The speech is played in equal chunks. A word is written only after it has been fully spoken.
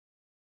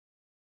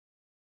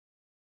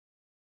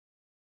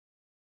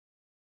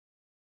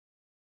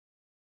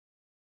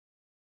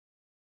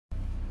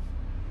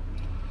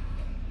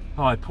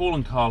Hi, Paul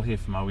and Kyle here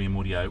from OEM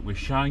Audio. We're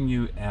showing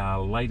you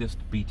our latest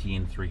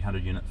BTN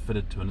 300 unit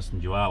fitted to a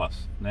Nissan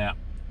Dualis. Now,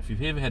 if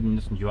you've ever had a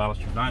Nissan Dualis,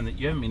 you've known that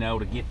you haven't been able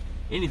to get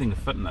anything to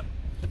fit in it.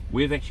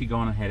 We've actually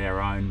gone and had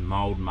our own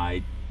mould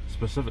made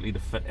specifically to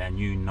fit our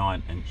new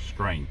 9-inch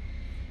screen.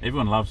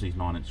 Everyone loves these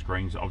 9-inch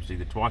screens. Obviously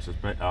they're twice as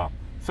big,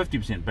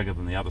 50% bigger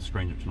than the other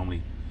screens, which are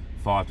normally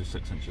 5 to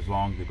 6 inches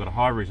long. They've got a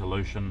high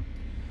resolution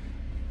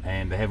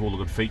and they have all the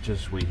good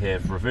features. We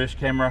have reverse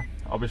camera,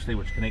 obviously,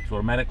 which connects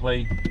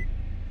automatically.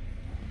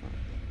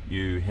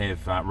 You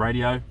have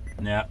radio.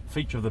 Now,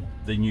 feature of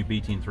the new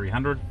BTN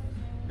 300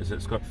 is that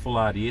it's got full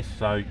RDS,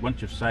 so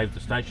once you've saved the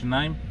station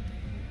name,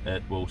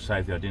 it will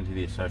save the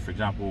identity there. So for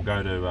example, we'll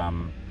go to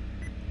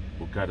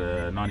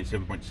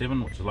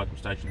 97.7, which is a local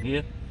station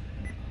here.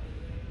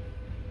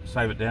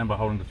 Save it down by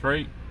holding the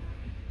 3,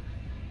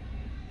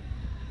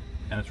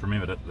 and it's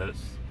remembered that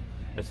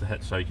it's the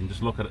hit. So you can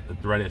just look at it, at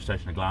the radio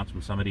station at a glance.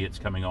 When some idiot's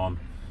coming on,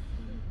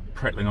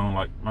 prattling on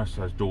like most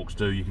of those dorks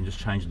do, you can just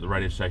change it to the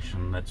radio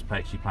station that's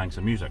actually playing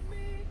some music.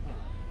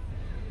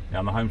 Now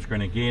on the home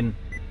screen again,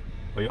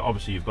 well,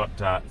 obviously you've got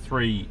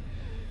 3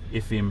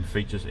 FM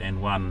features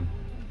and 1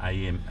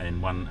 AM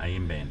and 1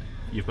 AM band.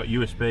 You've got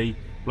USB,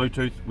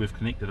 Bluetooth. We've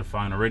connected a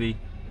phone already.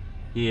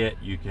 Here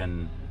you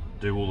can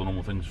do all the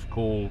normal things for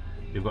call.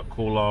 You've got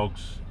call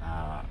logs.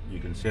 You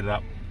can set it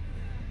up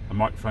a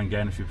microphone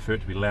gain if you prefer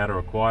it to be louder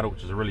or quieter,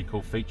 which is a really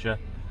cool feature.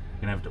 You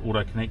can have it to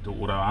auto connect or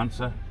auto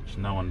answer, which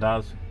no one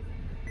does.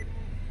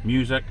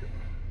 Music,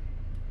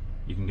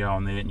 you can go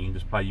on there and you can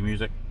just play your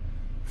music.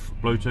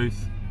 Bluetooth,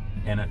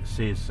 and it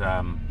says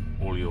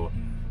all your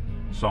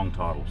song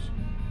titles.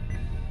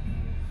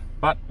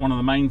 But one of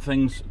the main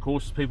things, of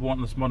course, people want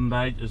in this modern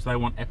day is they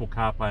want Apple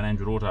Carplay and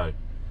Android Auto.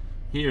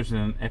 Here's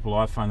an Apple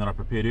iPhone that I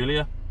prepared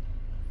earlier.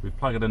 We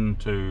plug it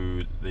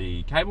into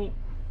the cable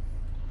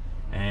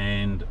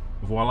and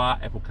voila,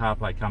 Apple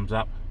CarPlay comes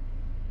up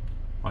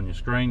on your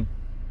screen.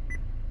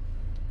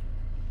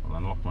 I'll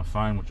unlock my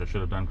phone, which I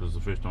should have done because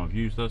it's the first time I've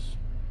used this.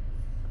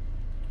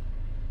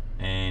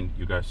 And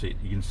you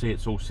can see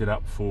it's all set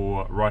up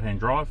for right-hand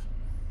drive.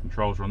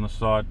 Controls are on this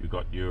side. You've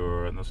got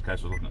your, in this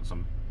case I was looking at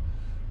some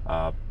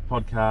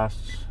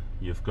podcasts.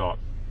 You've got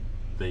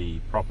the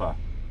proper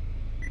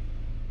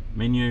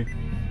menu.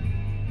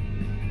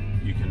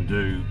 You can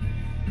do,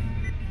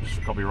 just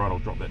for copyright I'll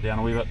drop that down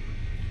a wee bit.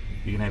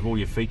 You can have all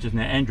your features.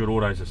 Now Android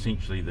Auto is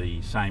essentially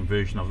the same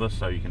version of this,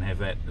 so you can have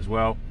that as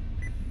well.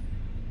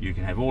 You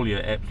can have all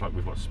your apps, like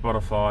we've got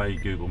Spotify,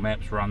 Google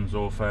Maps runs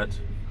off it.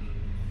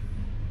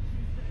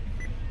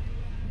 You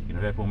can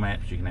have Apple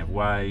Maps, you can have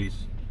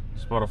Waze,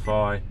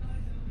 Spotify.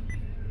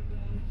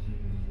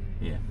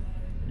 Yeah,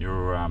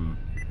 you're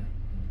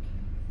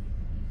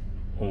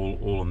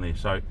all in there.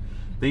 So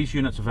these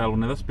units are available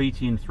now. This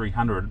BTN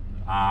 300,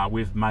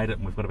 we've made it,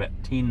 and we've got about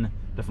 10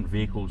 different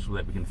vehicles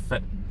that we can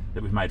fit,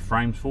 that we've made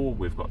frames for.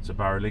 We've got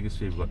Subaru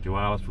Legacy, we've got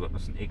Dualis, we've got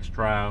Nissan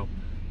XTrail,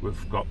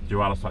 we've got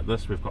Dualis like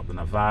this, we've got the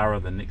Navara,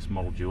 the next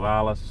model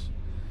Dualis,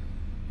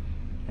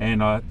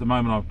 and at the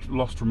moment I've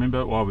lost to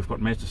remember, well, we've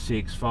got Mazda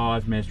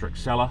CX5, Mazda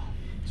Axela,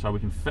 so we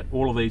can fit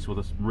all of these with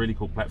this really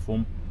cool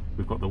platform.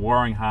 We've got the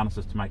wiring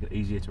harnesses to make it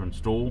easier to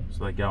install,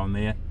 so they go in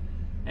there,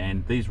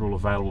 and these are all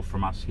available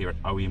from us here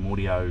at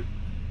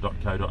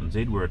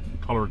oemaudio.co.nz. We're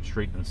at Coleridge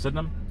Street in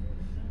Sydenham,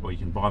 or you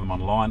can buy them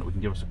online, or you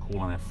can give us a call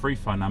on our free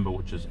phone number,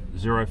 which is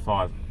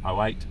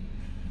 0508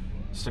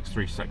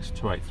 636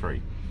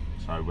 283.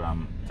 So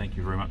thank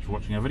you very much for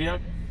watching our video,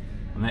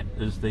 and that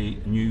is the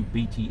new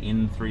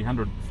BTN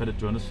 300 fitted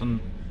to a Nissan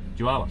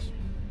Dualis.